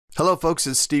Hello folks,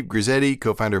 it's Steve Grizzetti,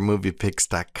 co-founder of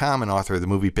MoviePix.com and author of the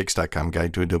MoviePix.com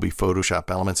Guide to Adobe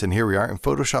Photoshop Elements. And here we are in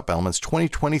Photoshop Elements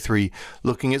 2023,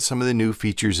 looking at some of the new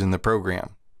features in the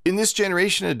program. In this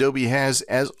generation, Adobe has,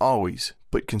 as always,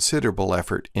 put considerable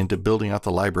effort into building out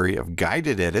the library of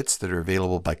guided edits that are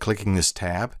available by clicking this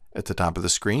tab at the top of the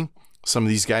screen. Some of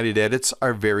these guided edits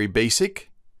are very basic.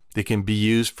 They can be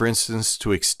used, for instance,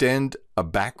 to extend a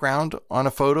background on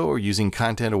a photo or using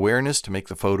content awareness to make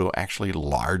the photo actually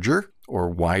larger or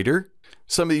wider.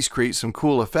 Some of these create some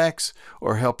cool effects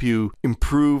or help you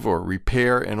improve or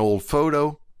repair an old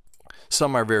photo.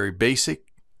 Some are very basic.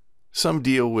 Some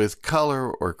deal with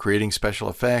color or creating special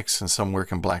effects, and some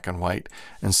work in black and white,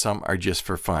 and some are just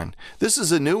for fun. This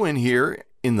is a new one here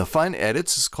in the fun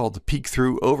edits. It's called the Peek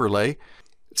Through Overlay.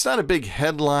 It's not a big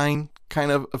headline kind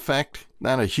of effect,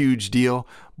 not a huge deal,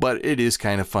 but it is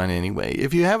kind of fun anyway.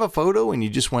 If you have a photo and you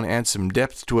just want to add some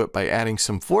depth to it by adding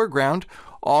some foreground,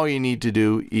 all you need to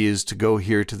do is to go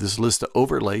here to this list of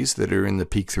overlays that are in the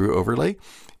Peek Through Overlay,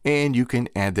 and you can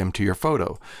add them to your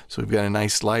photo. So we've got a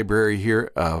nice library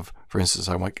here of, for instance,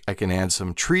 I can add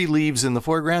some tree leaves in the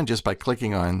foreground just by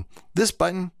clicking on this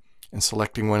button and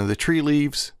selecting one of the tree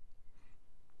leaves.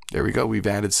 There we go. We've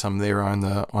added some there on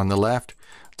the left.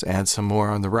 Let's add some more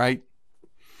on the right.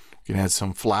 You can add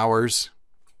some flowers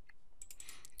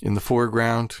in the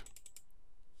foreground.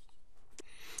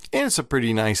 And it's a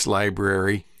pretty nice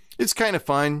library. It's kind of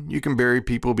fun. You can bury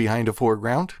people behind a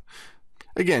foreground.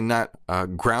 Again, not a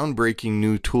groundbreaking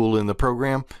new tool in the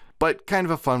program, but kind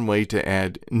of a fun way to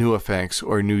add new effects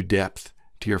or new depth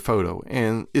to your photo.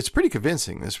 And it's pretty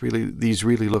convincing. These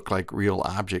really look like real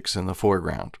objects in the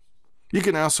foreground. You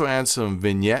can also add some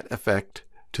vignette effect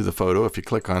to the photo if you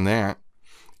click on that.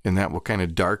 And that will kind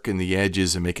of darken the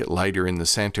edges and make it lighter in the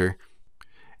center.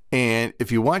 And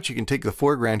if you want, you can take the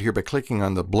foreground here by clicking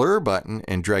on the blur button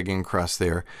and dragging across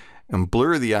there and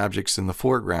blur the objects in the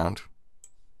foreground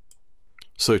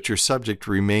so that your subject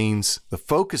remains the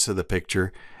focus of the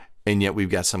picture, and yet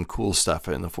we've got some cool stuff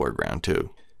in the foreground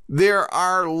too. There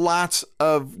are lots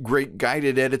of great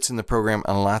guided edits in the program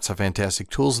and lots of fantastic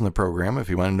tools in the program. If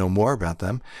you want to know more about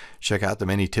them, check out the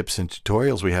many tips and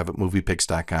tutorials we have at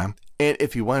MoviePix.com. And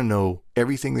if you want to know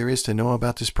everything there is to know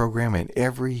about this program and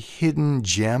every hidden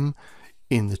gem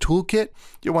in the toolkit,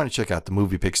 you'll want to check out the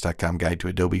MoviePix.com Guide to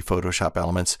Adobe Photoshop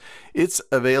Elements. It's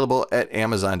available at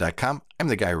Amazon.com. I'm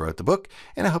the guy who wrote the book,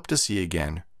 and I hope to see you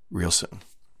again real soon.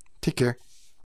 Take care.